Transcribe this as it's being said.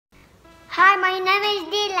Hi, my name is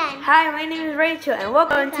Dylan. Hi, my name is Rachel, and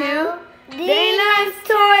welcome to Dylan's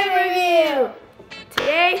Toy Review.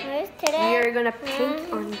 Today we are gonna paint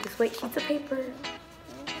on these white sheets of paper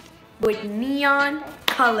with neon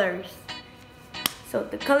colors. So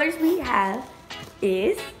the colors we have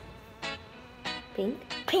is pink,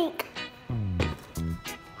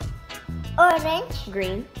 orange,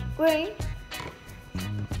 green,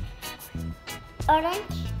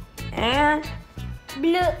 orange, and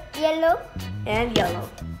blue, yellow, and yellow.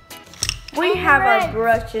 We And have red. our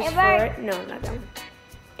brushes And for red. it. No, not that one.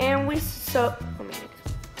 And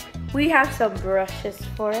we have some brushes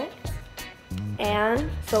for it. And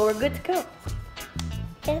so we're good to go.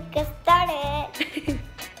 let's get started.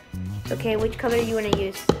 Okay, which color do you want to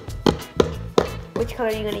use? Which color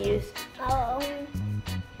are you going to use?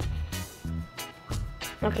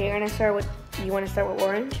 Okay, you're going to start with, you want to start with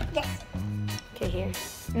orange? Yes. Okay, here.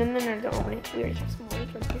 No, don't open it. We already have some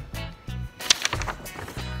orange right here.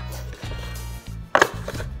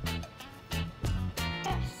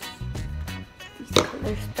 These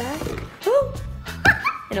colors back. Woo!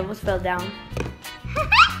 It almost fell down.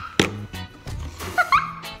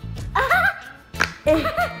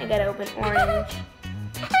 I gotta open orange.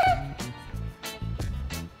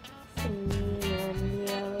 Some neon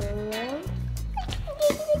yellow.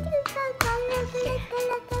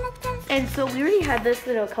 And so we already had this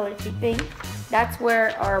little color sheet thing. That's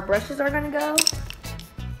where our brushes are gonna go.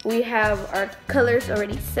 We have our colors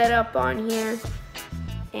already set up on here.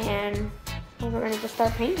 And we're gonna just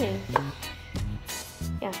start painting.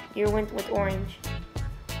 Yeah, you went with orange.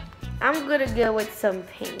 I'm gonna go with some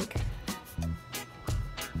pink.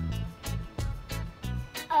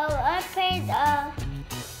 I paid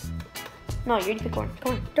No, you already picked orange.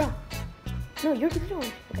 Come on, draw. No, you already picked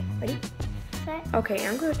orange. Okay, ready? set. Okay,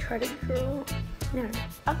 I'm gonna try to draw. No.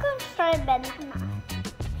 I'm gonna try banana.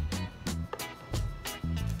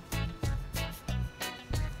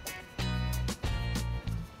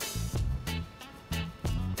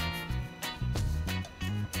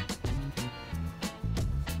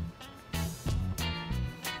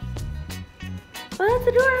 Oh, that's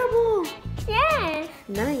adorable. Yes.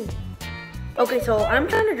 Nice. Okay, so I'm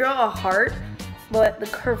trying to draw a heart, but the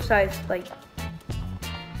curve size like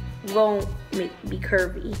won't be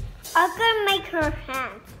curvy. I'm gonna make her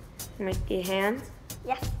hands. Make the hands.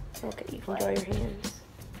 Yes. Okay, you can draw your hands.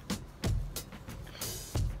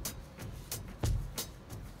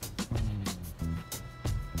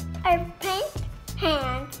 I paint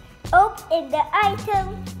hands up in the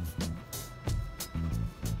item.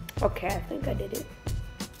 Okay, I think I did it.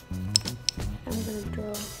 I'm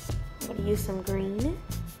gonna use some green.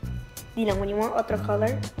 Dylan, when you want otro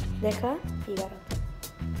color, deja y got otro.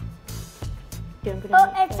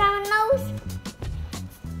 Oh, it's our nose.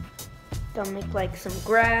 Gonna make like some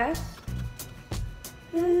grass.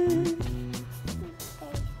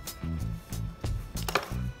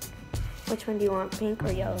 Which one do you want, pink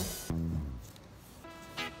or yellow?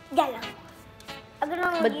 Yellow. I'm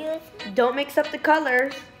gonna But use. don't mix up the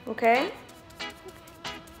colors, okay?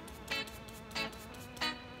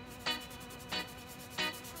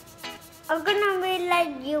 I'm gonna be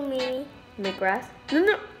like you, Mimi. Make grass?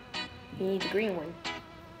 No. You need the green one.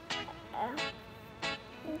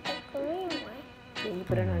 The green one. Then you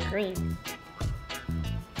put it on green.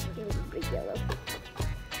 Give it a big yellow.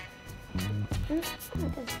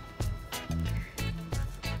 Okay.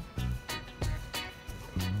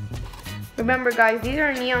 Remember guys, these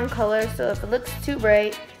are neon colors, so if it looks too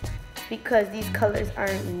bright, it's because these colors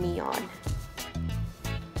aren't neon.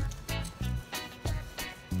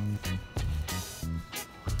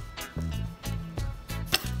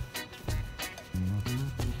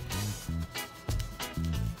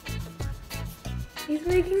 He's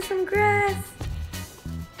making some grass.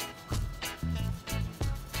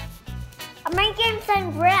 I'm making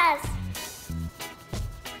some grass.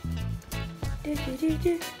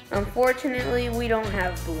 Unfortunately, we don't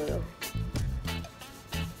have blue.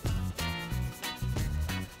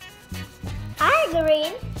 Hi,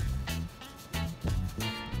 green.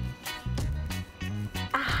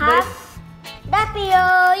 I have W.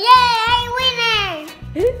 Yay,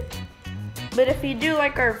 winner! But if you do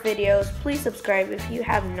like our videos, please subscribe if you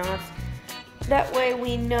have not. That way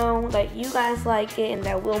we know that you guys like it and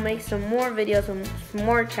that we'll make some more videos and some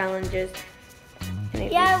more challenges.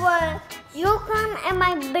 Yeah, well, you come in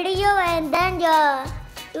my video and then you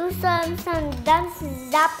do some dance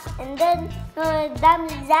zap and then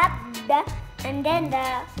dance zap and then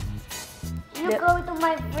you go to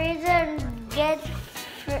my freezer and get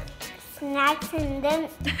snacks and then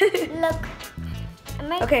look.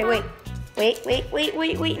 Okay, wait,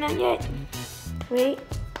 not yet. Wait.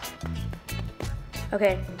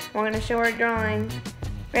 Okay, we're gonna show our drawing.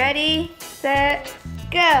 Ready, set,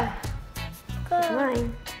 go. Go.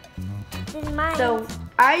 Mine. This is mine. So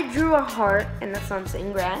I drew a heart and the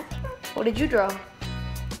sunset grass. What did you draw?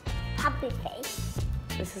 Happy face.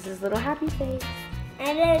 This is his little happy face.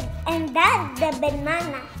 And that's the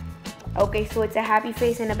banana. Okay, so it's a happy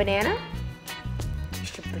face and a banana?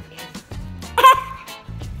 It's a banana.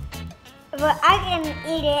 But I can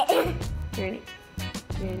eat it. You're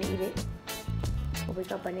gonna eat it? Oh, we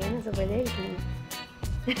got bananas over there.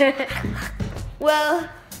 You can eat. Well,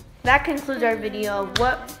 that concludes our video of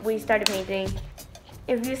what we started painting.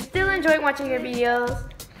 If you still enjoy watching our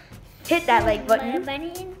videos, hit that like button.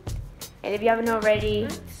 And if you haven't already,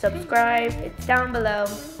 subscribe. It's down below.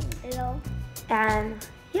 Hello. And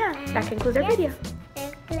yeah, that concludes our video.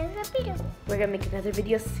 Video. We're gonna make another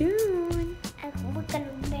video soon. We're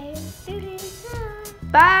gonna make it soon.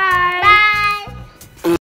 Bye!